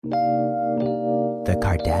The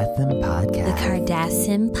Kardashian Podcast. The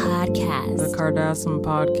Kardashian Podcast. The Kardashian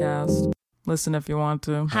Podcast. Listen if you want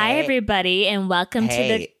to. Hi, everybody, and welcome to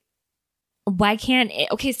the... Why can't...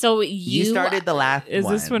 Okay, so You started the last Is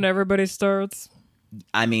one. this when everybody starts?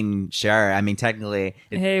 I mean, sure. I mean, technically...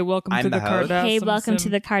 Hey, welcome I'm to the the host. Kardashian... Hey, welcome to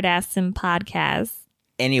the Kardashian Podcast.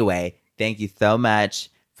 Anyway, thank you so much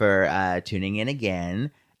for tuning in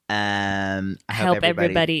again. I hope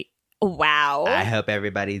everybody... Wow. I hope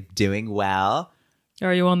everybody's doing well.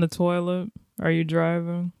 Are you on the toilet? Are you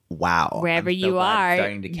driving? Wow. Wherever I'm so you glad are, it's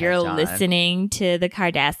starting to catch you're on. listening to the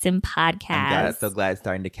Kardashian Podcast. I'm so glad it's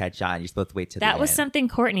starting to catch on. You're supposed to wait till That the was end. something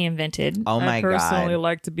Courtney invented. Oh my I personally God.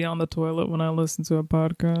 like to be on the toilet when I listen to a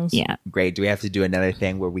podcast. Yeah. Great. Do we have to do another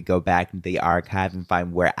thing where we go back into the archive and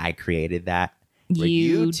find where I created that? Where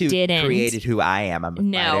You two didn't. created who I am. I'm a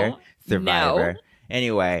No. fighter, survivor. No.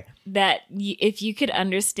 Anyway, If you could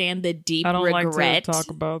understand the deep I don't regret like to talk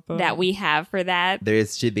about that we have for that, there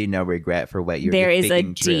should be no regret for what you're there is a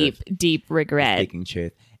speaking deep, truth. deep regret. Speaking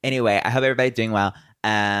truth. Anyway, I hope everybody's doing well.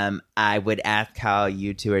 I would ask how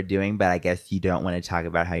you two are doing, but I guess you don't want to talk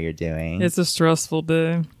about how you're doing. It's a stressful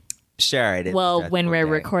day. Sure, it is. Well, a when we're stressful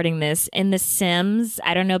day. recording this in The Sims,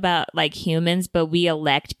 I don't know about like humans, but we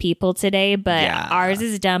elect people today, but Yeah. ours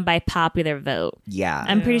is done by popular vote. Yeah.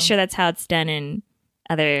 I'm pretty Yeah. sure that's how it's done in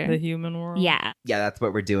The other. human world. Yeah. Yeah, that's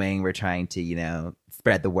what we're doing. We're trying to,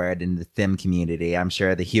 spread the word in the sim community. I'm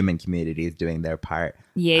sure the human community is doing their part.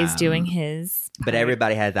 Ye's doing his. But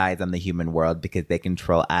everybody has eyes on the human world because they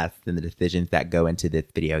control us and the decisions that go into this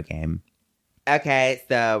video game. Okay,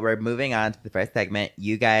 so we're moving on to the first segment.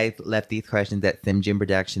 You guys left these questions at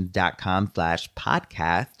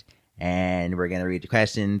simgymproductions.com/podcast, and we're going to read the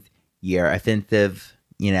questions, your offensive,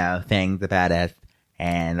 things about us,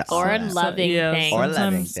 and all Or that. loving yeah, things. Or loving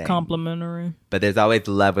sometimes things. complimentary. But there's always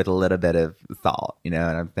love with a little bit of salt. You know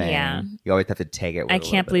what I'm saying? Yeah. You always have to take it with I a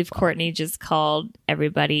little can't bit believe of salt. Courtney just called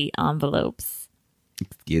everybody envelopes.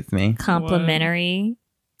 Excuse me? Complimentary.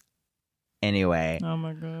 Anyway. Oh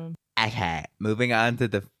my God. Okay, moving on to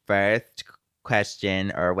the first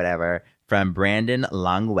question or whatever from Brandon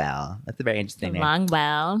Longwell. That's a very interesting name.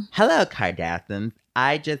 Longwell. Hello, Kardashians.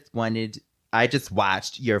 I just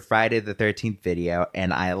watched your Friday the 13th video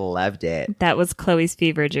and I loved it. That was Chloe's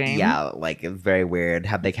fever dream. Yeah, it was very weird.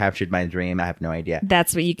 Have they captured my dream? I have no idea.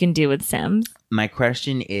 That's what you can do with Sims. My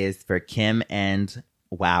question is for Kim and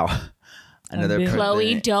wow. Another being- person.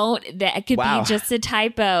 Chloe, don't. That could Wow. be just a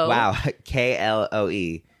typo. Wow.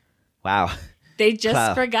 Kloe. Wow. They just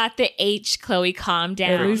Chloe. forgot the H, Chloe. Calm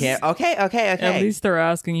down. least- Okay. At least they're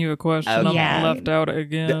asking you a question. Okay. I'm Yeah. left out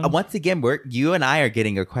again. Once again, you and I are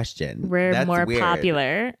getting a question. We're That's more weird.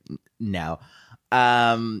 popular. No.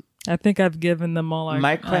 I think I've given them all.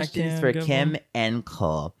 My I question is can for give Kim them. and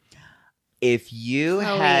Cole. If you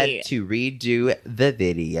Chloe. had to redo the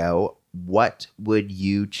video, what would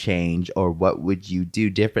you change or what would you do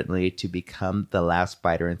differently to become the last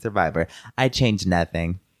fighter and survivor? I changed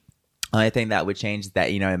nothing. Only thing that would change is that,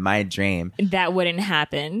 in my dream, That wouldn't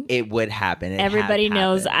happen. it would happen. It Everybody had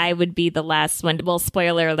knows happened. I would be the last one. Well,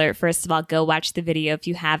 spoiler alert. First of all, go watch the video if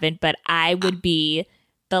you haven't. But I would be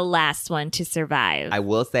the last one to survive. I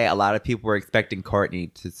will say a lot of people were expecting Courtney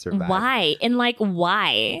to survive. Why? And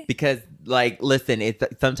why? Because, listen, it's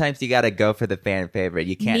sometimes you got to go for the fan favorite.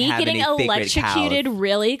 You can't Me have getting any secret electrocuted, cows.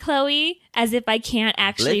 really, Chloe? As if I can't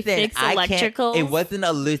actually Listen, fix I can't- electrical. It wasn't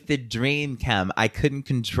a lucid dream, Kim. I couldn't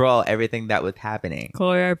control everything that was happening.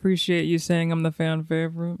 Chloe, I appreciate you saying I'm the fan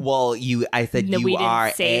favorite. Well, I said No, we you didn't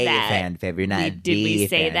are say a that. fan favorite, not Did we the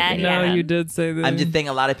say fan that? favorite. No, Yeah. you did say that. I'm just saying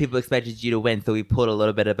a lot of people expected you to win, so we pulled a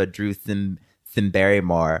little bit of a Drew Sim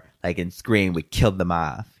Barrymore, in Scream. We killed them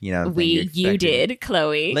off. You know what I'm saying? You did,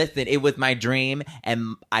 Chloe. Listen, it was my dream,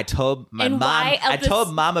 and I told my And mom. why of I this-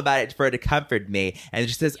 told mom about it for her to comfort me, and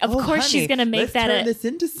she says, Of "Oh, course she's honey, gonna make let's that turn a- this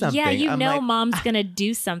into something." Yeah, you I'm know like, mom's gonna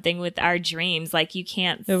do something with our dreams. You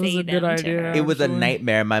can't It was say a them good to idea. her. it was a Actually.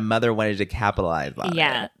 nightmare. My mother wanted to capitalize on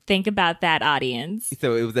Yeah, it. think about that, audience.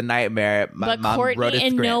 So it was a nightmare. My But mom wrote a Courtney,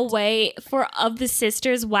 in script. no way, of the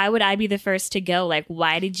sisters, why would I be the first to go?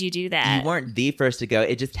 Why did you do that? You weren't the first to go.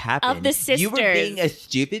 It just happened. Of the You were sisters. being a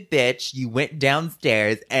stupid bitch. You went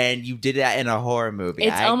downstairs and you did that in a horror movie.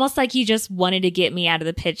 It's almost like you just wanted to get me out of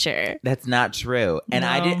the picture. That's not true. And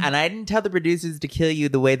I No. didn't tell the producers to kill you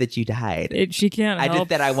the way that you died. She can't I help. just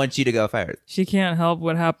said I want you to go first. She can't help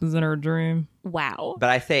what happens in her dream. Wow. But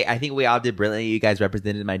I think we all did brilliantly. You guys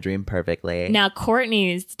represented my dream perfectly. Now,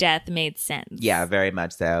 Courtney's death made sense. Yeah, very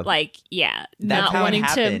much so. Like, yeah. That's not how it wanting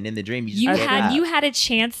happened to. in the dream. You just gave up. had a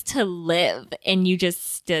chance to live and you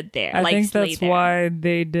just stood there. I like, think lay that's there. why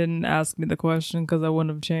they didn't ask me the question, because I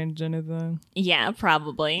wouldn't have changed anything. Yeah,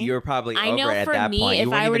 probably. You were probably I over know it at for that me, point. if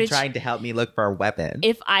You weren't I were even to trying to help me look for a weapon.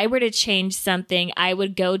 If I were to change something, I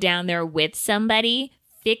would go down there with somebody,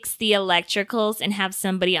 fix the electricals, and have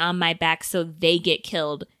somebody on my back so they get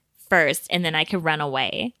killed first, and then I could run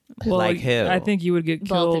away. Well, Like who? I think you would get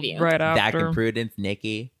Both of killed you. right Zach after. and Prudence,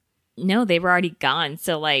 Nikki. No, they were already gone.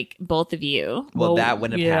 So, like, both of you. Well, that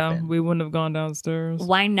wouldn't have happened. We wouldn't have gone downstairs.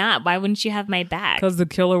 Why not? Why wouldn't you have my back? Because the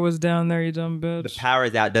killer was down there, you dumb bitch. The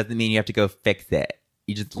power's out doesn't mean you have to go fix it.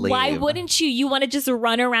 You just leave. Why wouldn't you? You want to just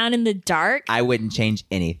run around in the dark? I wouldn't change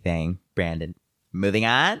anything, Brandon. Moving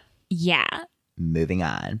on. Yeah. Moving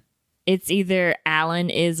on. It's either Alan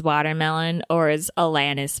is watermelon or is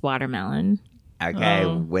Alanis watermelon. Okay,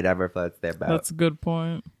 Oh. whatever floats their boat. That's a good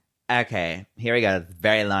point. Okay, here we go. It's a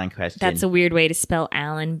very long question. That's a weird way to spell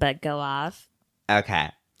Alan, but go off. Okay.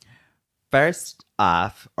 First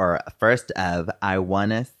of, I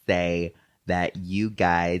want to say that you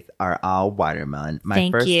guys are all watermelon.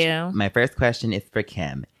 Thank you. My first question is for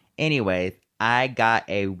Kim. Anyways, I got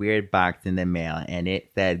a weird box in the mail and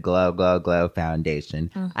it said Glow, Glow, Glow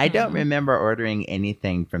Foundation. I don't remember ordering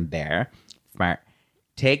anything from there. Smart.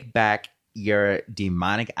 Take back your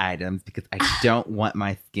demonic items because I don't want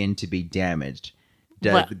my skin to be damaged.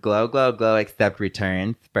 Does What? Glow, Glow, Glow accept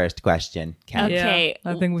returns? First question. Kim. Okay.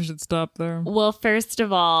 Yeah, I think we should stop there. Well, first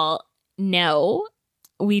of all, no,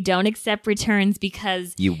 we don't accept returns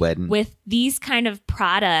because You wouldn't. with these kind of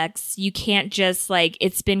products, you can't just like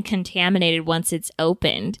it's been contaminated once it's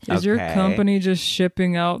opened. Is your Okay. company just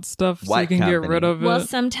shipping out stuff so What you can get company? rid of it? Well,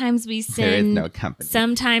 sometimes we There is send no company.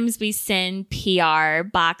 sometimes we send PR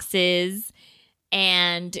boxes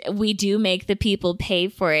and we do make the people pay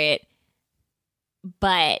for it.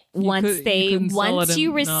 But You once couldn't sell once it you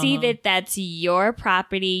in- receive it, that's your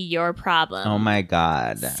property, your problem. Oh my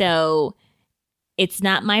God. So it's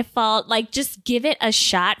not my fault. Like, just give it a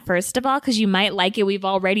shot, first of all, because you might like it. We've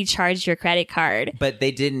already charged your credit card. But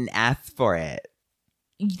they didn't ask for it.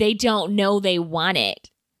 They don't know they want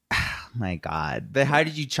it. Oh my God. But how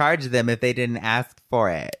did you charge them if they didn't ask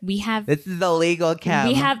for it? We have This is illegal, Kim.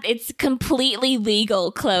 it's completely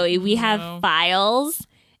legal, Chloe. We have No. files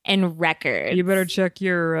and records. You better check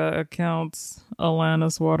your accounts,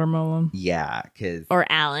 Alanis Watermelon. Yeah, because or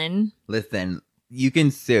Alan. listen, you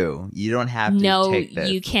can sue. You don't have to No, take this.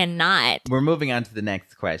 you cannot. We're moving on to the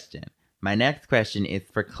next question. My next question is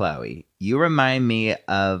for Chloe. You remind me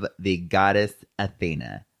of the goddess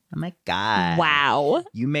Athena. Oh my God. Wow.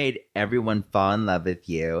 You made everyone fall in love with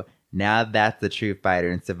you. Now that's the true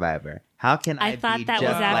fighter and survivor. How can I thought be that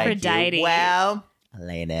just was like you? Aphrodite. Well,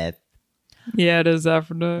 Elena. Yeah, it is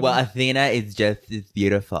Aphrodite. Well, Athena is just as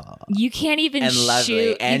beautiful You can't even and lovely,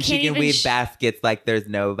 shoot. and you she can't can even weave baskets like there's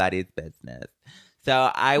nobody's business.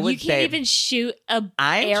 So I would you can't say even shoot a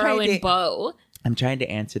I'm arrow trying and to- bow. I'm trying to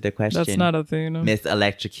answer the question. That's not Athena. Miss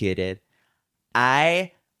Electrocuted.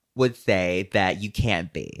 I would say that you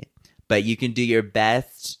can't be, but you can do your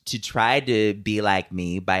best to try to be like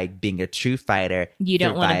me by being a true fighter. You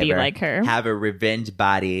don't want to be survivor, like her. Have a revenge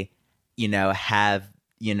body, have,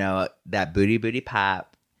 that booty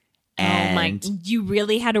pop. And Oh my! You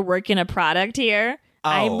really had to work in a product here.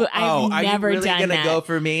 I've are never you really done gonna that. go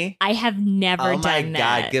for me? I have never Oh my done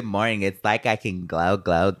God, that. good morning. It's like I can glow,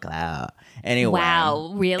 glow, glow. Anyway.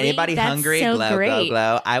 Wow, really? Anybody That's hungry? so glow, great. glow,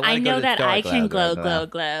 glow. I wanna go know to the that store, I can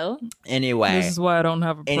glow. Anyway. This is why I don't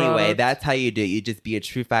have a product. Anyway, that's how you do it. You just be a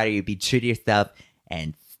true fighter. You be true to yourself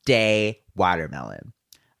and stay watermelon.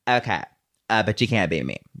 Okay. But you can't be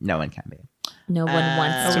me. No one can be. No one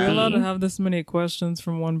wants Are we to allowed to be. have this many questions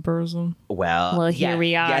from one person? Well, Well, here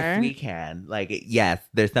we are. Yes, we can. Yes,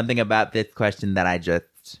 there's something about this question that I just,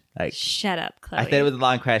 Shut up, Chloe. I said it was a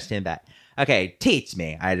long question, but okay, teach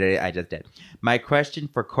me. I just did. My question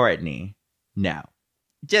for Courtney. No.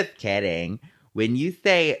 Just kidding. When you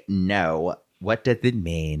say no, what does it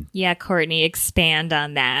mean? Yeah, Courtney, expand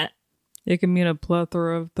on that. It can mean a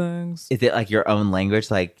plethora of things. Is it like your own language?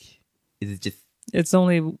 Is it just It's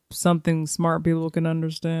only something smart people can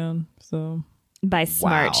understand. So By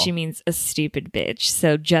smart, Wow. she means a stupid bitch.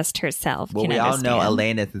 So just herself well, can we all know understand.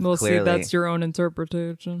 Elena's is we'll clearly. see. That's your own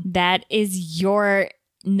interpretation. That is your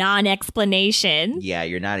non-explanation. Yeah,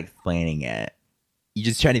 you're not explaining it. You're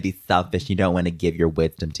just trying to be selfish. You don't want to give your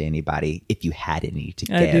wisdom to anybody if you had any to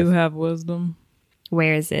give. I do have wisdom.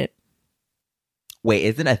 Where is it? Wait,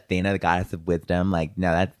 isn't Athena the goddess of wisdom? No,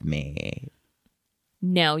 that's me.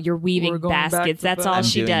 No, you're We're weaving going back baskets. to That's back. all I'm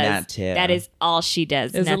she doing does. that too. That is all she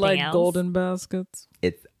does. Is it Nothing like else. golden baskets?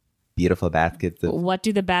 It's beautiful baskets of, What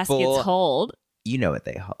do the baskets Full- hold? you know what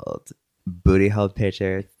they hold. Booty hold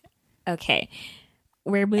pictures. Okay.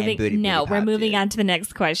 We're moving. booty No, we're moving pouches. on to the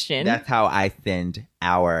next question. That's how I send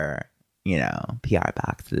our, PR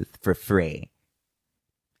boxes for free.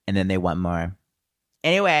 And then they want more.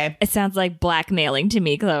 Anyway, It sounds like blackmailing to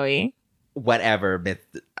me, Chloe. whatever.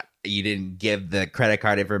 You didn't give the credit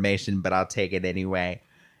card information, but I'll take it anyway.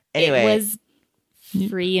 Anyway, It was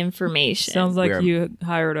free information. Sounds like We're- you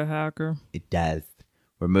hired a hacker. it does.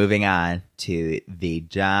 We're moving on to the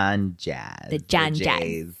John Jazz. The John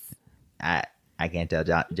Jays. I can't tell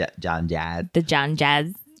John Jazz. the John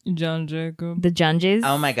Jazz. John Jacob. The Junges.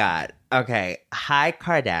 Oh my God. Okay. Hi,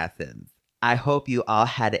 Cardassians. I hope you all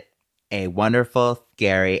had a wonderful,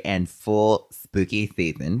 scary, and full spooky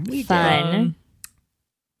season. We did. Fun.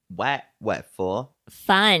 What? What? Full?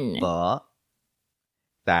 Fun. Full?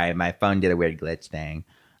 Sorry, my phone did a weird glitch thing.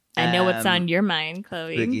 I know what's on your mind,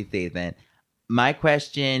 Chloe. Spooky season. My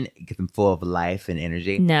question, because I'm full of life and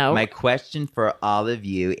energy. No. My question for all of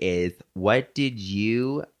you is, what did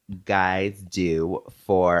you guys do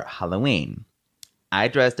for Halloween? I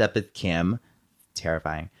dressed up as Kim,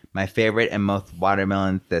 terrifying, my favorite and most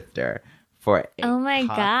watermelon sister, for a Oh my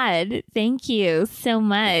God. Thank you so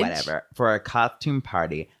much. whatever, for a costume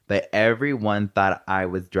party, but everyone thought I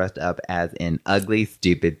was dressed up as an ugly,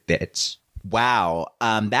 stupid bitch. Wow,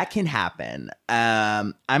 that can happen.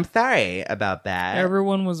 I'm sorry about that.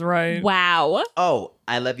 Everyone was right. Wow. Oh,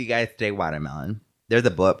 I love you guys today, watermelon. There's a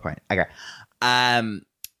bullet point. Okay.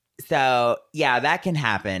 So yeah, that can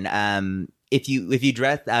happen. If you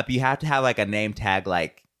dress up, you have to have like a name tag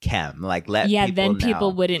like Kim. Like let Then know.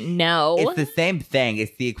 people wouldn't know. It's the same thing.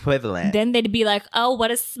 It's the equivalent. Then they'd be like, oh, what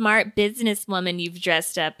a smart businesswoman you've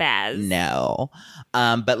dressed up as. No.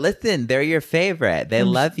 But listen, they're your favorite. They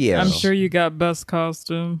love you. I'm sure you got best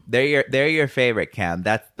costume. They're your favorite, Kim.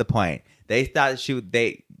 That's the point. They thought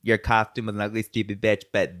your costume was an ugly, stupid bitch,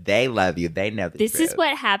 but they love you. They know the This truth. is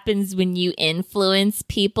what happens when you influence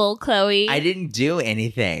people, Chloe. I didn't do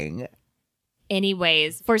anything.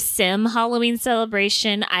 Anyways, for Sim Halloween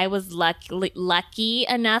celebration, I was lucky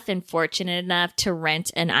enough and fortunate enough to rent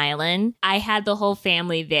an island. I had the whole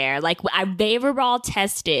family there. Like they were all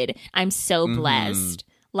tested. I'm so blessed.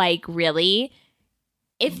 Like really.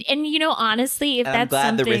 Honestly, if I'm that's glad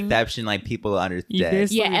something, the reception, like people understood. You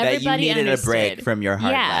basically- Yeah, that you everybody needed understood. a break from your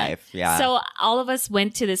hard life. Yeah. So all of us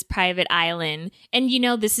went to this private island, and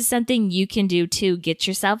this is something you can do too. Get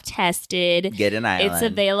yourself tested. Get an island. It's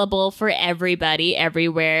available for everybody,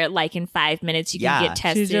 everywhere. Like in 5 minutes, you can get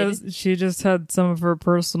tested. She just had some of her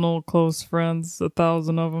personal close friends,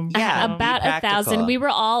 1,000 of them. Yeah, be About 1,000. practical. We were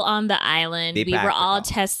all on the island. Be We were all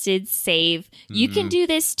practical. tested, safe. You can do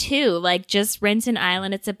this too. Like just rent an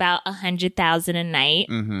island. It's about 100,000 a night.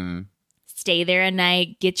 Mm-hmm. Stay there a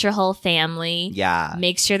night. Get your whole family. Yeah.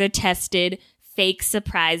 Make sure they're tested. Fake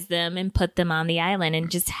surprise them and put them on the island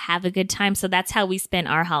and just have a good time. So that's how we spent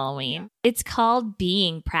our Halloween. It's called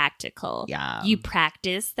being practical. Yeah. You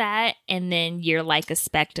practice that and then you're like a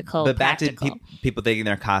spectacle. But back practical. to people thinking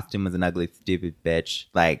their costume was an ugly, stupid bitch.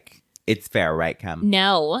 Like, it's fair, right, Kim?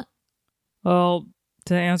 No. Well,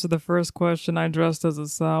 to answer the first question, I dressed as a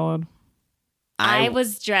salad. I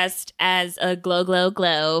was dressed as a glow, glow,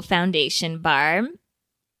 glow foundation bar.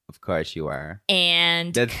 Of course you were.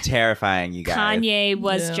 And That's terrifying, you guys. Kanye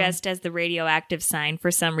was Yeah. dressed as the radioactive sign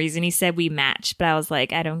for some reason. He said we matched, but I was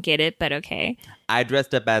like, I don't get it, but okay. I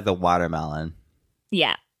dressed up as a watermelon.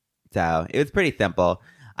 Yeah. So it was pretty simple.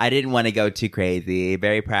 I didn't want to go too crazy.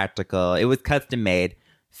 Very practical. It was custom made,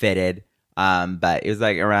 fitted. But it was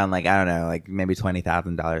like around like, I don't know, like maybe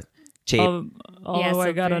 $20,000. Cheap. Although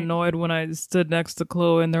I got annoyed when I stood next to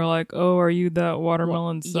Chloe and they're like, "Oh, are you that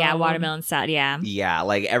watermelon salad?" Yeah, watermelon salad. Yeah. Yeah,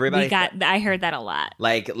 like everybody I heard that a lot.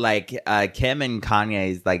 like Kim and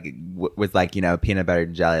Kanye's like was like, peanut butter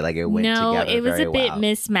and jelly, like it went No, together. it was very a bit well.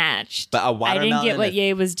 mismatched. But a I watermelon didn't get what is-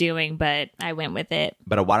 Ye was doing, but I went with it.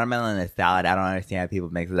 But a watermelon and a salad, I don't understand how people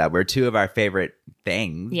mix it up. We're two of our favorite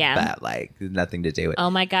things. Yeah. But like there's nothing to do with it. Oh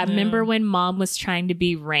my God. Remember when mom was trying to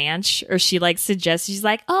be ranch or she like suggested, she's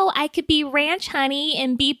like, oh, I could be ranch, honey,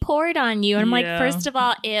 and be poured on you. And I'm like, Yeah. first of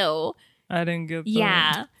all, ew. I didn't get that.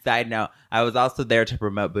 Yeah. Side note, I was also there to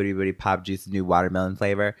promote Booty Booty Pop Juice's new watermelon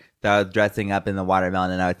flavor. So I was dressing up in the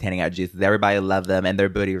watermelon and I was handing out juices. Everybody loved them and their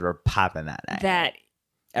booties were popping that night. That.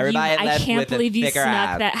 Everybody I left can't with a believe you thicker snuck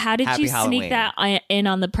ass. that. How did Happy you Halloween. sneak that in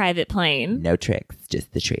on the private plane? No tricks,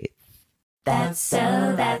 just the treats. That's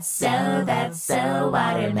so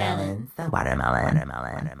watermelon.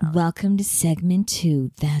 Watermelon. Welcome to segment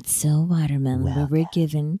 2, That's So Watermelon, where we're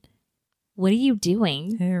given... What are you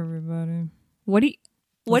doing? Hey, everybody. What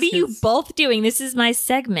are you get- both doing? This is my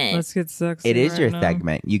segment. Let's get sexy. It is right your now.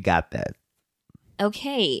 segment. You got this.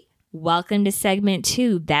 Okay, welcome to segment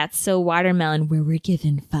 2, That's So Watermelon, where we're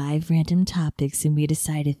given 5 random topics and we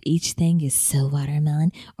decide if each thing is so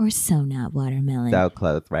watermelon or so not watermelon. So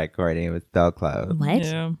close, right, Courtney? It was so close. What?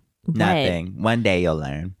 Yeah. What? Nothing. One day you'll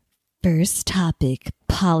learn. First topic,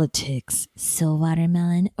 politics. So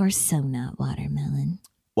watermelon or so not watermelon?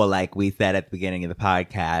 Well, like we said at the beginning of the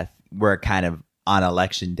podcast, we're kind of on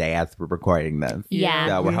election day as we're recording this. Yeah.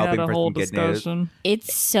 So we're we had hoping a for whole some good news. discussion.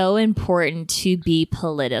 It's so important to be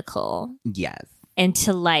political Yes. and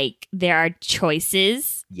to there are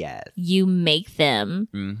choices. Yes. You make them.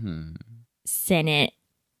 Mm-hmm. Senate.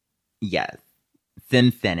 Yes.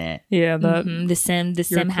 Sim Senate Yeah, that The Sim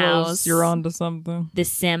you're House. close. You're onto something. The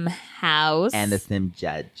Sim House. and the Sim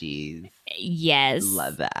Judges. Yes.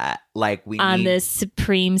 Love that. Like we On need. the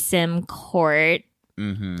Supreme Sim Court.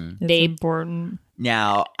 Mm-hmm. It's They important.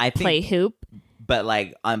 Now I think, Play hoop. but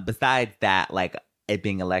like besides that, like it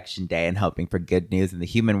being election day and hoping for good news in the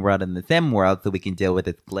human world and the Sim world, so we can deal with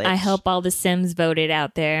this glitch. I hope all the Sims voted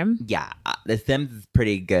out there. Yeah, the Sims is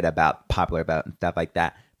pretty good about popular vote and stuff like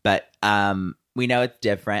that. But we know it's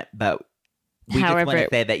different, but we just want However- to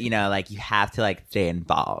say that, you know, like you have to like stay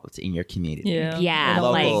involved in your community. Yeah. Yeah,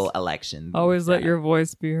 Local like elections. Always let stuff. your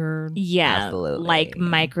voice be heard. yeah, Absolutely. like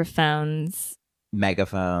microphones,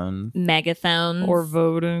 megaphones megaphones, Or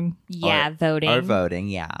voting. voting, or voting.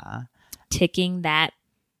 Yeah, ticking that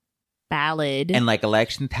ballad. and like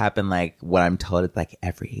elections happen like what I'm told it's like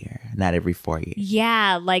every year, not every 4 years.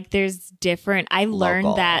 yeah, like there's different. I learned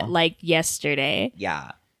Local. that like yesterday.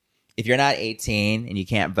 Yeah. If you're not 18 and you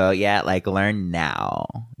can't vote yet, like learn now,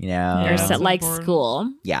 you know? Or Yeah, so, that's like important.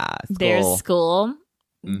 school. Yeah. There's school.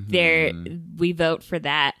 Mhm. There, we vote for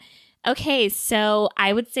that. Okay, so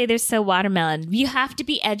I would say there's so watermelon. You have to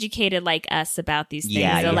be educated like us about these things.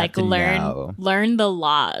 Yeah, so you like have to know. learn the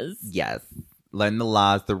laws. Yes. Learn the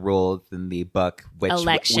laws, the rules in the book, which we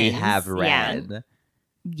Elections, have yeah. read.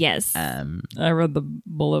 Yes. I read the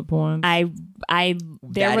bullet points. I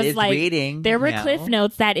there That was is like reading. there were you know? cliff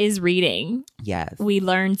notes that is reading. Yes. We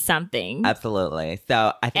learned something. Absolutely.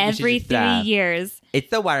 So I think Every we should 3 just, years. it's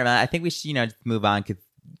the watermelon. I think we should, just move on because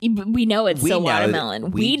We know it's we so know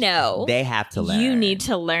watermelon. We know. they have to learn. You need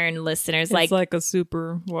to learn, listeners. it's like a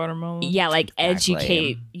super watermelon. yeah, like Exactly.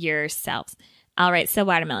 educate yourselves. All right, so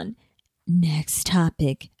watermelon. Next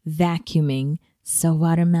topic, vacuuming. So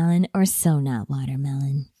watermelon or so not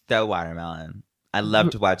watermelon? So watermelon. I love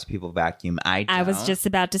to watch people vacuum. I was don't. just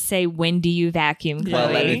about to say, when do you vacuum, Chloe? Yeah,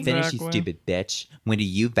 Well, let me finish, Exactly. you stupid bitch. When do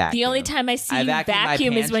you vacuum? The only time I see I you vacuum my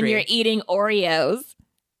vacuum is when pantry. you're eating Oreos.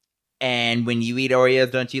 And when you eat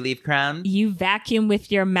Oreos, don't you leave crumbs? You vacuum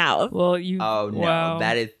with your mouth. Well, you. Oh no, wow.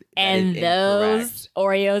 that is And is those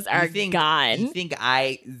Oreos are incorrect. You gone. think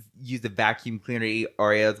I use a vacuum cleaner to eat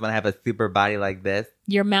Oreos when I have a super body like this?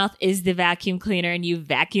 Your mouth is the vacuum cleaner and you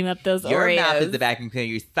vacuum up those Your Oreos. mouth is the vacuum cleaner.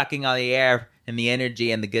 You're sucking all the air and the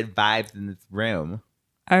energy and the good vibes in this room.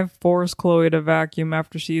 I forced Chloe to vacuum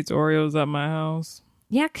after she eats Oreos at my house.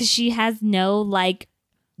 Yeah, because she has no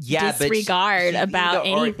Yeah, Disregard but she's about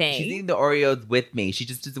eating the anything. She's eating the Oreos with me. She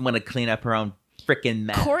just doesn't want to clean up her own freaking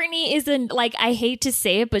mess. Courtney is I hate to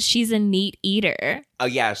say it, but she's a neat eater. Oh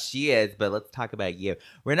yeah, she is, but let's talk about you.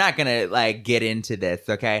 We're not gonna get into this,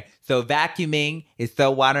 okay? So vacuuming is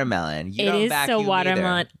so watermelon. You It don't is vacuum so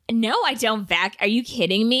watermelon. either. No, I don't Are you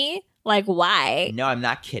kidding me? Like, why? No, I'm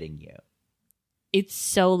not kidding you. It's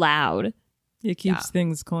so loud. It keeps Yeah.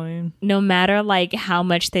 things clean. No matter how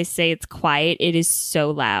much they say it's quiet, it is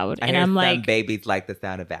so loud. I And hear I'm some like, babies like the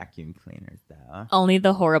sound of vacuum cleaners, though. only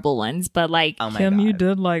the horrible ones. But Oh my Kim, god, you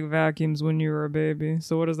did like vacuums when you were a baby.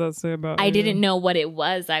 So what does that say about I you? didn't know what it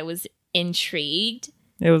was. I was intrigued.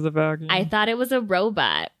 It was a vacuum. I thought it was a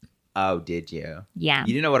robot. Oh, did you? Yeah. You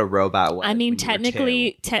didn't know what a robot was. I mean, when you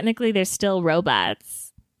were technically, they're still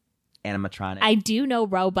robots. two. Animatronic. I do know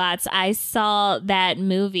robots. I saw that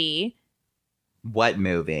movie, What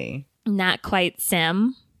movie? Not Quite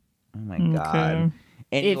Sim. Oh my Okay. god.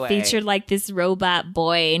 Anyway, It featured this robot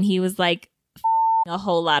boy, and he was a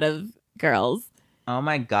whole lot of girls. Oh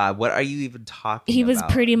my god, what are you even talking He was about?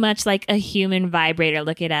 pretty much like a human vibrator.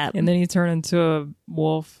 Look it up. And then he turned into a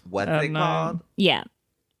wolf. What's at it night. called? Yeah.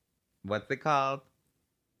 What's it called?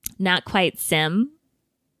 Not Quite Sim.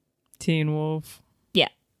 Teen Wolf. Yeah.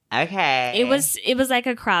 Okay. It was like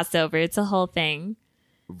a crossover. It's a whole thing.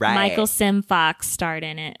 right. Michael Sim Fox starred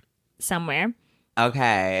in it somewhere.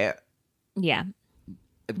 Okay. Yeah.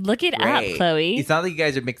 Look it Great. up, Chloe. It's not like you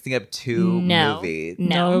guys are mixing up two movies.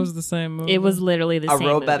 No, it was the same movie. It was literally the same A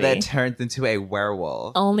robot movie. that turns into a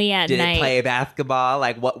werewolf. Only at Did night. it play basketball?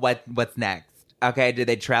 Like, what's next? Okay, did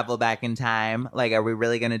they travel back in time? Like, are we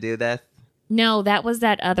really going to do this? No, that was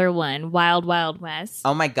that other one, Wild Wild West.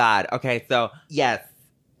 Oh, my God. Okay, so, yes.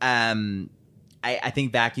 I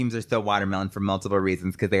think vacuums are still watermelon for multiple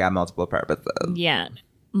reasons because they got multiple purposes. Yeah.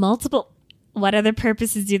 Multiple. What other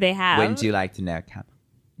purposes do they have? Wouldn't you like to know, Cap?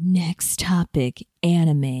 Next topic,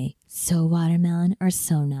 anime. So watermelon or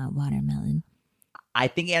so not watermelon? I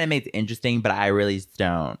think anime is interesting, but I really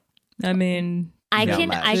don't. I mean, I No could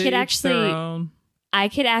much.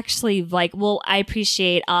 actually like, well, I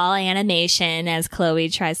appreciate all animation, as Chloe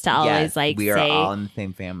tries to always Yes, we are say. all in the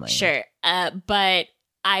same family. Sure. But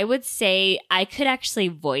I would say I could actually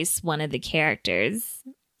voice one of the characters.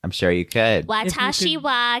 I'm sure you could. Watashi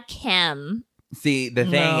wa Kim. See, the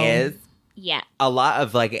thing No. is, Yeah. a lot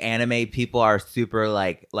of like anime people are super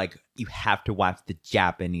like you have to watch the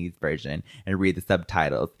Japanese version and read the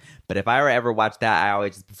subtitles. But if I were ever watch that, I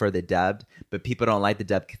always just prefer the dubbed. But people don't like the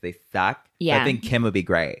dubbed because they suck. Yeah. So I think Kim would be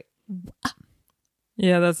great.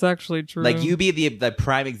 yeah, that's actually true. Like you be the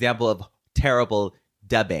prime example of terrible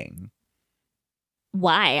dubbing.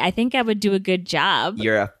 Why? I think I would do a good job.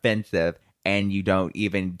 You're offensive and you don't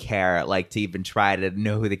even care like to even try to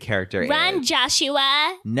know who the character Run, is.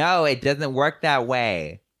 Joshua. No, it doesn't work that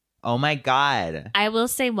way. Oh my God. I will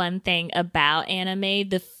say one thing about anime.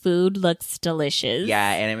 The food looks delicious. Yeah,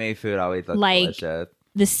 anime food always looks Like, delicious.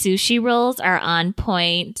 The sushi rolls are on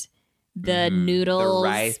point. The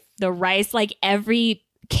noodles, the rice, like every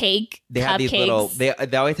cake, They cupcakes. have these little. They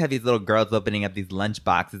always have these little girls opening up these lunch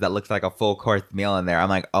boxes that looks like a full course meal in there. I'm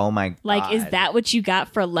like, oh my God. Like, is that what you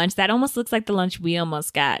got for lunch? That almost looks like the lunch we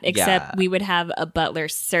almost got, except Yeah. we would have a butler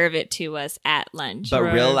serve it to us at lunch. But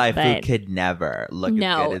Right. real life But food could never look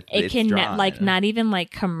no, as good as it it's can drawn. like not even like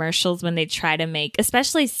commercials when they try to make,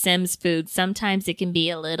 especially Sims food. Sometimes it can be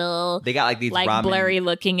a little They got like these like ramen, blurry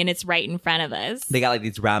looking, and it's right in front of us. They got like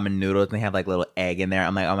these ramen noodles and they have like little egg in there.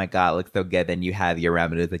 I'm like, oh my God, it looks so good. Then you have your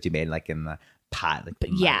ramen noodles that you made like in the pot, like the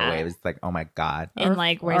Yeah. microwave. It's like, oh my God. And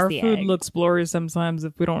like, where's our the food egg? looks blurry sometimes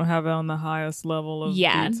if we don't have it on the highest level of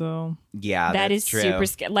Yeah. detail. Yeah, That that's is true. super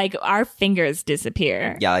scary. Like our fingers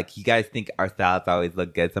disappear. Yeah, like you guys think our salads always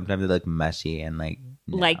look good. Sometimes they look mushy and like,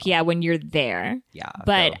 no. Like, yeah, when you're there. Yeah.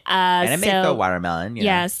 But so. Anime is so so watermelon.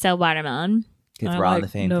 yeah, so watermelon. Because I we're all in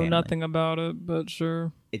like, the same know family. nothing about it, but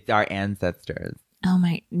sure. It's our ancestors Oh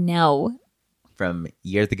my no. from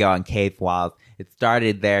years ago on cave walls. It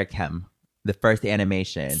started there, Kim. The first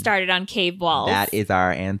animation. Started on cave walls. That is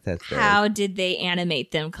our ancestors. How did they animate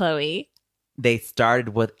them, Chloe? They started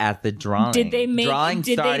with at the drawing. Did they make? Drawing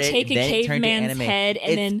Did started, they take a then it turned to caveman's anime. head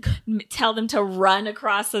and then tell them to run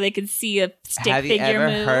across so they could see a stick Have you figure ever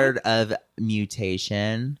move? heard of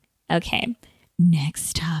mutation? Okay.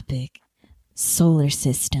 Next topic. Solar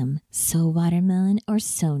system. So watermelon or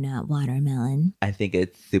so not watermelon? I think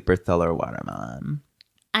it's super solar watermelon.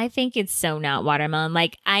 I think it's so not watermelon.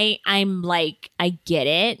 Like I'm like I get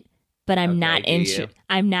it, but I'm Okay, not do you?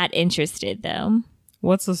 I'm not interested though.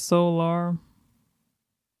 What's a solar?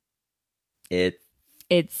 It's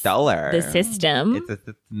It's solar. the system. It's a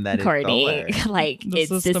system that is Courtney. solar. Like The it's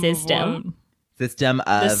the system of system. System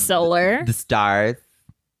of The solar. the stars,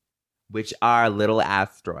 which are little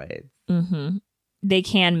asteroids. Mm-hmm. They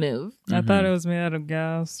can move. I thought it was made out of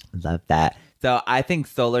gas. Love that. So I think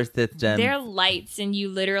solar system. They're lights, and you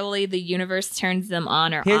literally the universe turns them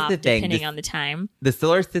on or Here's off the thing, depending this- on the time. The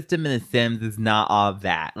solar system in The Sims is not all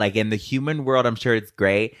that. Like in the human world, I'm sure it's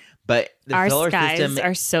great, but the Our solar skies system,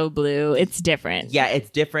 are so blue. It's different. yeah, it's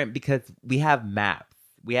different because we have maps.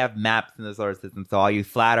 We have maps in the solar system. So all you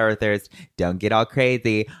flat earthers, don't get all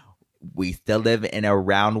crazy. We still live in a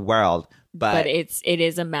round world, But it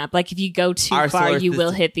is a map. Like if you go too Our far, solar you will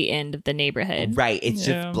system- hit the end of the neighborhood. right, it's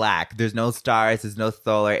Yeah. just black. There's no stars. There's no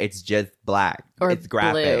solar. It's just black. Or it's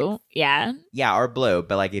graphic. blue. Yeah. Yeah, or blue.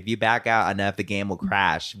 But like if you back out enough, the game will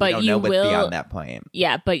crash. But we don't you know what's will- beyond that point.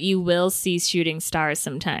 Yeah, but you will see shooting stars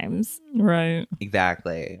sometimes. Right.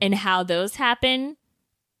 Exactly. And how those happen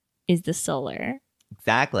is the solar.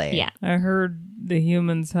 Exactly. Yeah. I heard the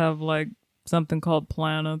humans have like something called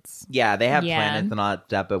planets. Yeah, they have Yeah. planets and all that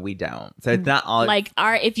stuff, but we don't. So it's not all Like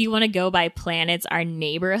if you want to go by planets, our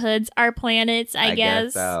neighborhoods are planets, I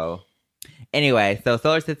guess. so. Anyway, so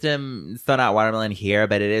solar system, still not watermelon here,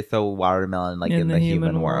 but it is so watermelon like in the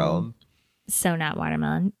human world. So not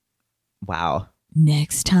watermelon. Wow.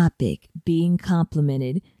 Next topic, being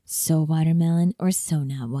complimented. So watermelon or so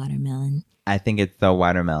not watermelon? I think it's so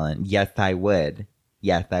watermelon. Yes, I would.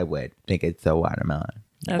 Yes, I would think it's so watermelon.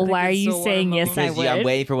 I think Why are it's you so saying yes, watermelon. I would? I'm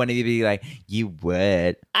waiting for one of you to be like, you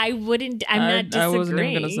would. I wouldn't. I'm not disagreeing. I wasn't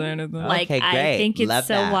even going to say anything. Like, Okay, I great. think it's Love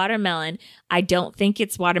so that. watermelon. I don't think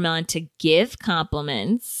it's watermelon to give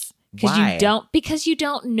compliments. Why? Because you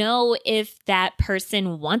don't know if that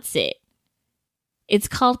person wants it. It's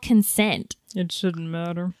called consent. It shouldn't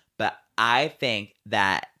matter. But I think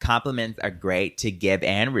that compliments are great to give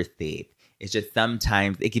and receive. It's just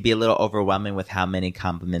sometimes it could be a little overwhelming with how many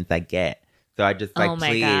compliments I get. So I just like, Oh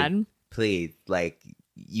my God. please, like,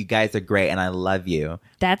 you guys are great and I love you.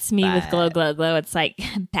 That's me with But- glow, glow, glow. It's like,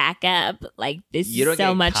 back up. Like, this You is don't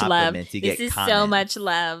so get much love. compliments, you This get is so comments. much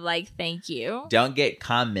love. Like, thank you. Don't get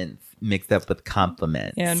comments mixed up with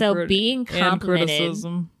compliments. And So being and complimented,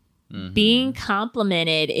 criticism. Mhm. being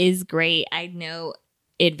complimented is great. I know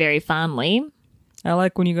it very fondly. I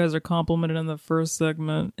like when you guys are complimented in the first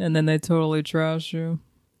segment and then they totally trash you.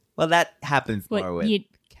 Well, that happens What more with you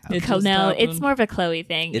It no, just happened. it's more of a Chloe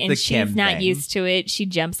thing, It's and a she's Kim not thing. used to it. She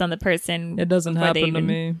jumps on the person. It doesn't before they happen to even-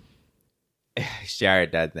 me. Sure,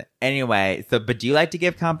 it doesn't. Anyway, but do you like to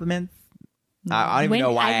give compliments? I don't even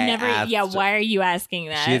know why I've never. asked. Yeah, why are you asking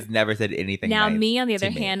that? She's never said anything Now, nice me on the to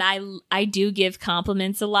other me. hand, I do give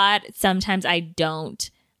compliments a lot. Sometimes I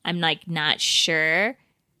don't. I'm like not sure.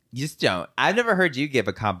 You just don't. I've never heard you give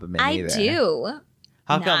a compliment I either. do.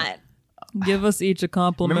 How come? Not. Give us each a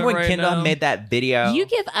compliment Remember when right Kendall now. made that video? You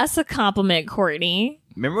give us a compliment, Courtney.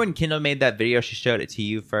 Remember when Kendall made that video? She showed it to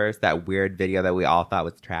you first. That weird video that we all thought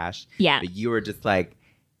was trash. Yeah. But you were just like,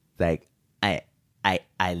 I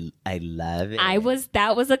love it.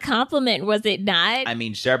 That was a compliment, was it not? I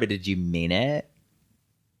mean, sure, but did you mean it?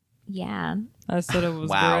 Yeah. I said it was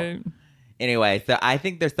Wow. great. Anyway, so I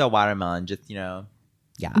think they're so watermelon. Just yeah,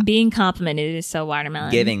 Being complimented is so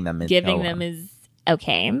watermelon. giving them is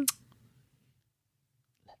okay.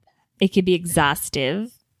 It could be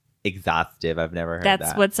exhaustive. exhaustive. I've never heard That's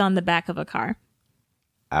that. what's on the back of a car.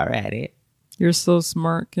 Alrighty. You're so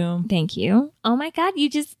smart, Kim. Thank you. Oh my God, you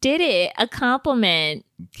just did it. A compliment.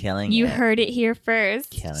 Killing You it. heard it here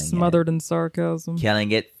first. Killing Smothered in sarcasm. it.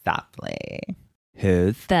 Killing it softly.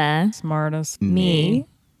 Who's The Smartest. me.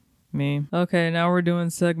 Me. Okay, now we're doing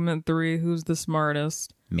segment 3. Who's the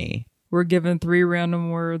smartest? me? We're given 3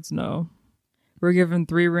 random words. No. We're given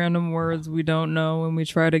 3 random words we don't know and we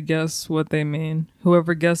try to guess what they mean.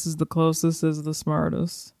 Whoever guesses the closest is the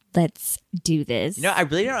smartest. Let's do this. You know, I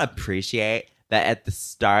really don't appreciate that at the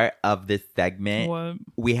start of this segment, What?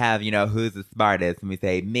 we have, who's the smartest, and we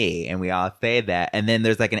say me, and we all say that, and then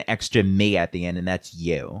there's like an extra me at the end, and that's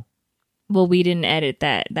you. Well, we didn't edit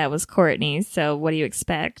that. That was Courtney. So what do you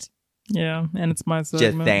expect? Yeah, and it's my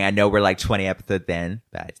segment. Just saying, I know we're like 20 episodes in,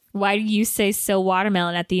 but Why do you say so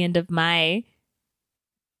watermelon at the end of my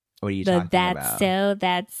what are you talking about?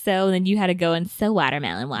 that's so, and then you had to go and so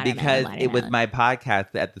watermelon. Because it was my podcast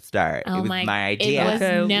at the start. Oh it was my- my it idea. was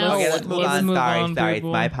Okay, no. Okay, let's move Let's on. move Sorry, on, sorry. people.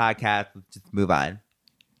 It's my podcast. Let's just move on.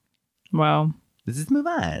 Wow. Let's just move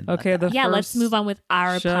on. Okay, the Yeah, first... let's move on with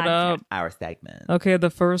our Shut podcast. up. Our segment. Okay, the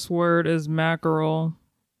first word is mackerel.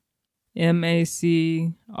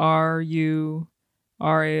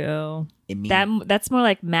 MACRURAL. It means, That's more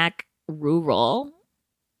like Mac rural.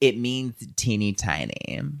 it means teeny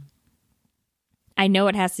tiny. I know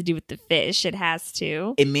it has to do with the fish. It has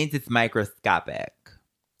to. It means it's microscopic.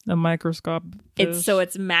 A microscope.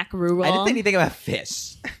 It's Mac rural. I didn't say anything about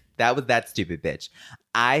fish. That was that stupid bitch.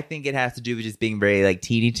 I think it has to do with just being very like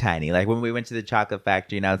teeny tiny. Like when we went to the chocolate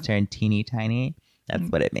factory and I was turning teeny tiny. That's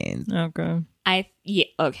what it means. Okay.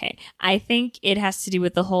 Okay. I think it has to do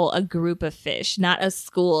with a group of fish, not a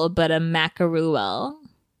school, but a mackerel.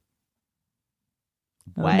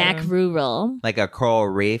 What? Mackerel. Like a coral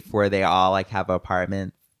reef where they all like have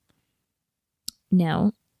apartments.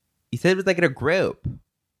 No. You said it was like in a group.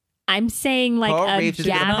 I'm saying like Coral a reefs is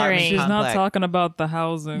an apartment gathering. She's not complex. talking about the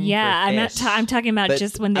housing. Yeah, for I'm not. fish. I'm talking about But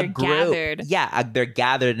just when a they're group- gathered. Yeah, they're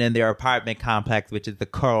gathered in their apartment complex, which is the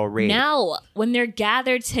coral reef. No, when they're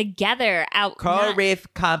gathered together out. Coral not- reef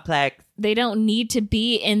complex. They don't need to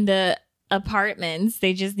be in the apartments.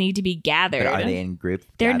 They just need to be gathered. But are they in groups?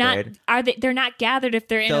 They're gathered? not. Are they? They're not gathered if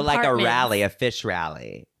they're in So apartments. like a rally, a fish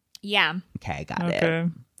rally. Yeah. Okay, got it. Okay.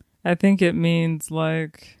 I think it means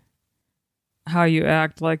like how you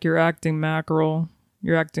act, like you're acting mackerel.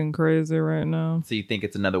 You're acting crazy right now. So you think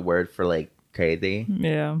it's another word for like crazy?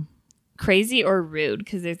 Yeah. Crazy or rude,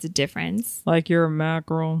 because there's a difference. Like you're a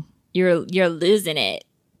mackerel. You're losing it.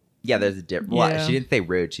 Yeah, there's a difference. Well, Yeah. she didn't say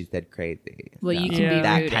rude. She said crazy. Well, you So can Yeah. be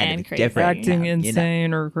that rude kind and of crazy. different. Acting Yeah,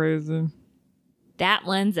 insane or crazy. That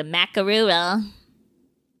one's a mackerel.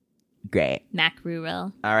 Great.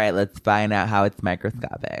 Mackerel. All right, let's find out how it's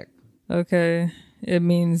microscopic. Okay. It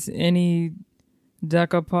means any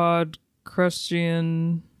Decapod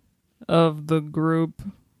crustacean of the group.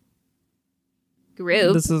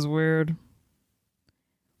 Group. This is weird.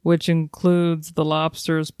 Which includes the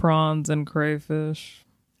lobsters, prawns, and crayfish.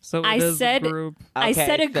 So I it is said- a group. I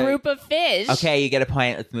said a group of fish. Okay, you get a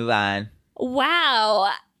point. Let's move on.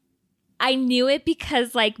 Wow. I knew it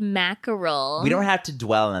because like mackerel. We don't have to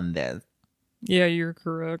dwell on this. Yeah, you're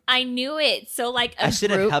correct. I knew it. So like a I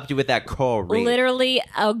should have group, helped you with that coral reef. literally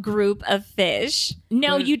a group of fish.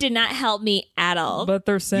 No, But- you did not help me at all. But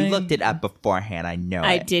they're You saying looked it up beforehand. I know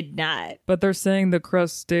I it. did not. But they're saying the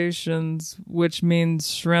crustaceans, which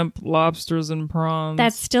means shrimp, lobsters, and prawns.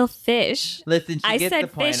 That's still fish. Listen, she I gets said the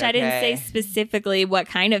point, fish. I didn't say okay? specifically what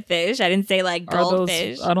kind of fish. I didn't say like Are those-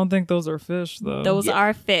 goldfish. I don't think those are fish though. Those Yeah.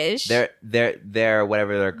 are fish. They're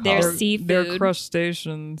whatever they're called. They're They're- seafood. They're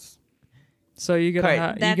crustaceans. So you get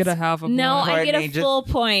Courtney, you get a half a point. No, I get Courtney, a just- full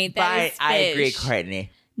point. That Fine, is fish. I agree, Courtney. This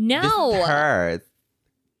No, is hers.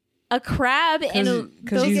 a crab and a,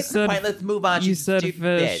 'cause those- you Get the said- point. Let's move on. you She's said stupid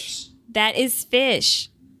fish. bitch. that is fish.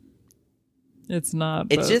 It's not.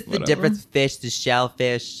 It's but just the whatever. difference. Fish, the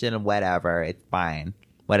shellfish, and whatever. It's fine.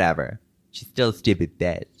 Whatever. She's still a stupid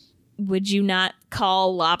bitch. Would you not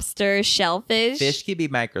call lobster shellfish? Fish can be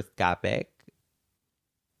microscopic,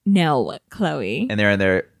 No, Chloe. and they're in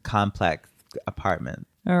their complex apartments.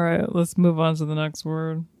 All right, let's move on to the next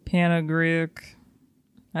word. Panagric,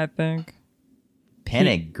 I think.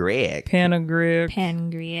 Panagric. Panagric.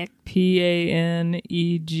 Pangriac. Panegyric.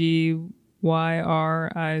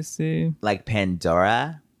 Like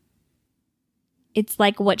Pandora? It's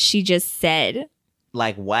like what she just said.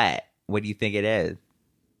 Like what? What do you think it is?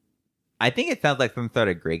 I think it sounds like some sort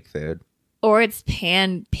of Greek food. Or it's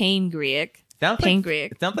pangriac. Sounds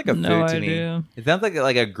Pangriac. It sounds like a food No to idea. me. It sounds like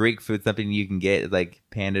a Greek food, something you can get like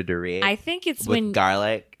pandadori I think it's with when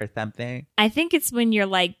garlic or something. I think it's when your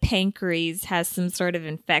like pancreas has some sort of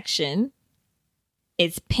infection.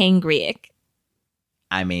 It's pangriac.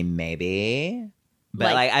 I mean, maybe.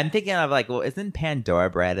 But Like- like I'm thinking of like, well, isn't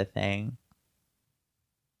Pandora bread a thing?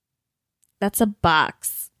 That's a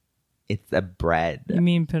box. It's a bread. You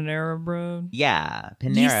mean Panera bread? Yeah, You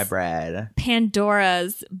Panera s- bread.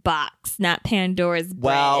 Pandora's box, not Pandora's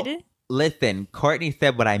Well, bread. listen, Courtney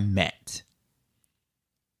said what I meant.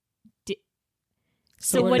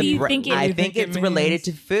 So what do you Bre- think it I you think think it it's related means?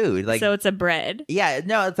 to food. Like, so it's a bread. yeah,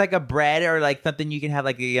 no, it's like a bread or like something you can have,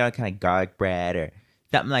 like kind of garlic bread or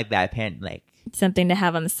something like that. Something to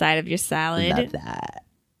have on the side of your salad. Love that.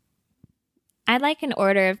 I'd like an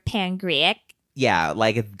order of pangriac Yeah,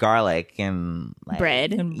 like it's garlic and like,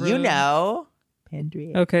 bread. And You bread. know,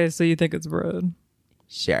 Pandria. Okay, so you think it's bread.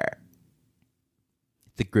 Sure.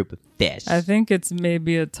 It's a group of fish. I think it's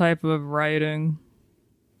maybe a type of writing.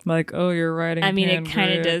 Like, oh, you're writing. I mean, it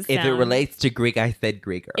kind of Pangriac. does. if it sound- relates to Greek, I said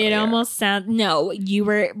Greek earlier. It almost sounds. No, you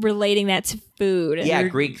were relating that to food. Yeah,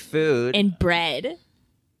 Greek food. And bread.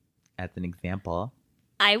 As an example.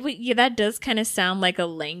 I would. Yeah, that does kind of sound like a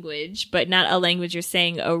language, but not a language. You're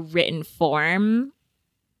saying a written form,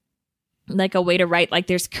 like a way to write. Like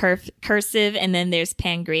there's cursive, and then there's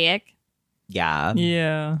pangriac Yeah.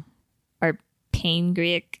 Yeah, or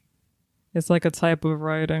pangriac. it's like a type of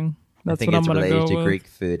writing. I That's think what I'm it's gonna related go to with. Greek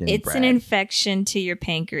food and It's bread. an infection to your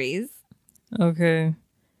pancreas. Okay,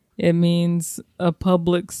 it means a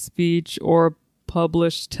public speech or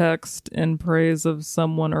published text in praise of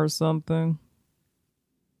someone or something.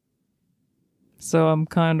 So I'm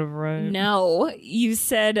kind of right. No, you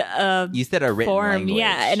said You said a written form, language.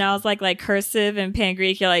 yeah, and I was like cursive and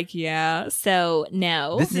pangriac. You're like, yeah. So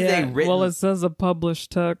no, This is Yeah, a written. well, it says a published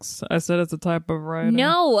text. I said it's a type of writing.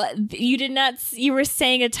 no, you did not. You were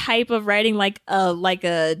saying a type of writing, like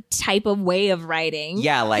a type of way of writing.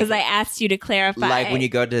 Yeah, like- because I asked you to clarify. like when you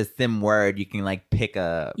go to Sim Word, you can like pick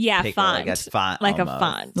a font, like a font, like almost. a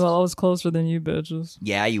font. Well, I was closer than you bitches.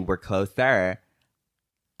 Yeah, you were closer.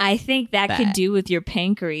 I think that could That- do with your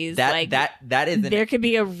pancreas. That like that is an there could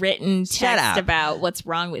be a written Shut text up. about what's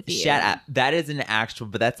wrong with you. shut up. That is an actual,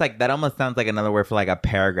 but that's like that almost sounds like another word for like a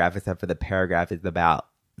paragraph, except for the paragraph is about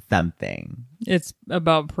something. It's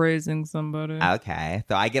about praising somebody. Okay,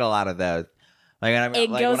 so I get a lot of those. Like when I'm, It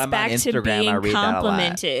like, goes when I'm back on to Instagram, I being read that a lot.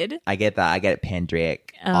 complimented. I get that. I get Pandriac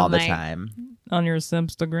Oh all the my- time. On your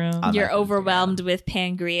Simpstagram. On You're my overwhelmed with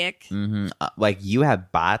pangriac. hmm like you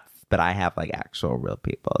have bots, but I have like actual real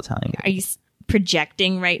people telling me. Are you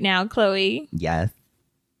projecting right now, Chloe? Yes,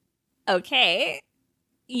 Okay.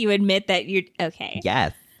 You admit that you're okay.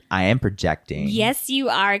 yes, I am projecting. Yes, you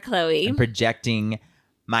are, Chloe. I'm projecting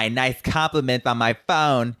my nice compliments on my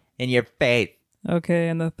phone in your face. Okay,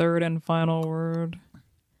 and the third and final word.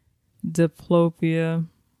 Diplopia.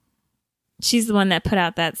 She's the one that put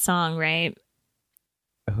out that song, right?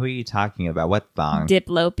 Who are you talking about? What song?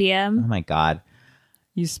 Diplopia. Oh my God.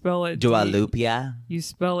 You spell it Dua Lupia? You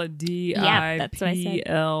spell it that's what I said.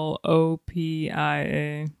 Diplopia.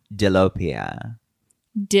 Dilopia.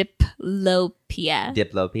 Diplopia.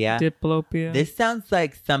 Diplopia? Diplopia. This sounds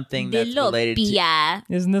like something that's related to... Dilopia.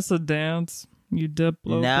 Isn't this a dance? You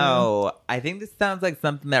diplopia. No, I think this sounds like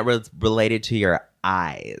something that was related to your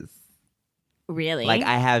eyes. Really? Like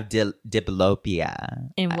I have diplopia.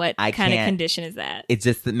 And what I kind of can't- condition is that? It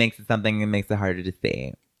just makes it something that makes it harder to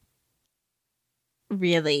see.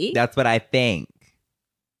 Really? That's what I think.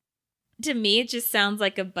 To me, it just sounds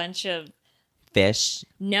like a bunch of... Fish.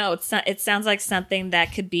 No, it's not, it sounds like something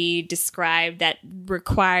that could be described that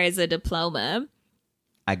requires a diploma.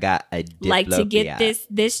 I got a diplopia. Like to get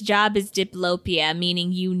this job is diplopia,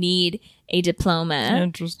 meaning you need a diploma.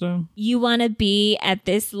 Interesting. You want to be at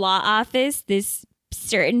this law office, this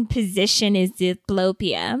certain position is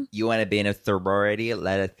diplopia. You want to be in a sorority?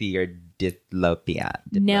 Let us see your diplopia.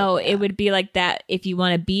 No, it would be like that. If you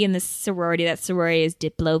want to be in the sorority, that sorority is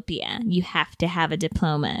diplopia. You have to have a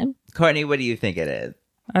diploma. Courtney, what do you think it is?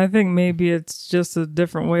 I think maybe it's just a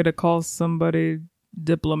different way to call somebody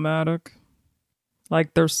diplomatic.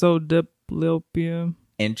 Like they're so diplopia.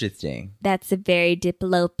 Interesting. That's a very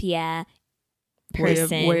diplopia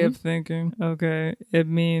person. Way of thinking. Okay. It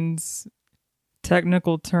means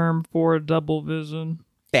technical term for double vision.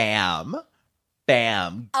 Bam.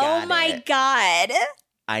 Bam. Got Oh my it. God.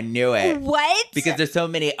 I knew it. What? Because there's so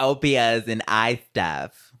many opias and eye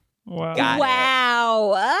stuff. Wow. Got it.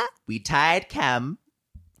 Wow. We tied Chem.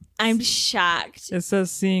 I'm shocked. It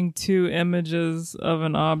says seeing two images of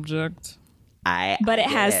an object. But it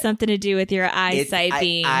get has something to do with your eyesight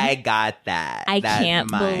being... I got that. I That's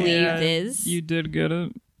can't mine. believe Yeah, this. You did get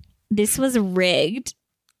it. This was rigged.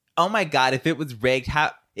 Oh my God! If it was rigged,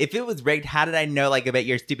 how did I know about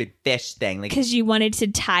your stupid fish thing? Like Because you wanted to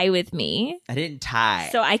tie with me. I didn't tie.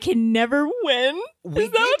 So I can never win. we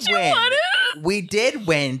Is that what you wanted? We did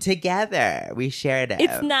win together. We shared it.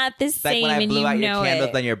 It's not the It's like same when I and blew you out your know candles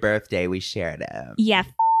it. on your birthday. We shared it. Yeah,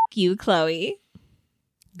 you, Chloe.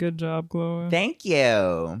 Good job, Chloe. Thank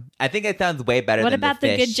you. I think it sounds way better. What than about the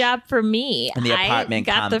the good fish job for me? in the apartment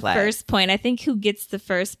I got complex. the first point. I think who gets the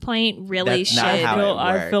first point really That's should. not how it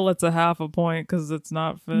I works. feel it's a half a point because it's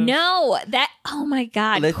not fish. No, oh my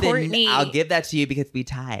God, Listen, Courtney. I'll give that to you because we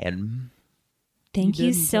tied. Thank You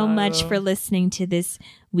you didn't so tie, much though. for listening to this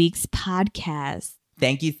week's podcast.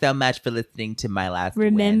 Thank you so much for listening to my last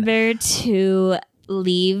win. Remember to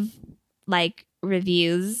leave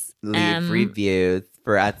reviews. Leave reviews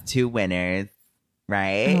for us two winners,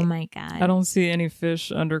 right? Oh my God. I don't see any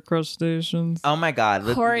fish under crustaceans. Oh my God.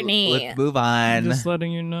 Courtney. Let's move I'm on. just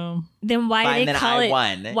letting you know. Then why Fine, do they then call I it?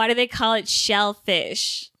 won. Why do they call it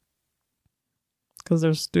shellfish? Because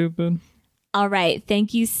they're stupid. All right.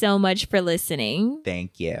 Thank you so much for listening.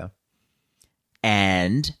 Thank you.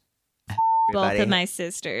 And Both everybody, of my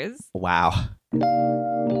sisters. wow.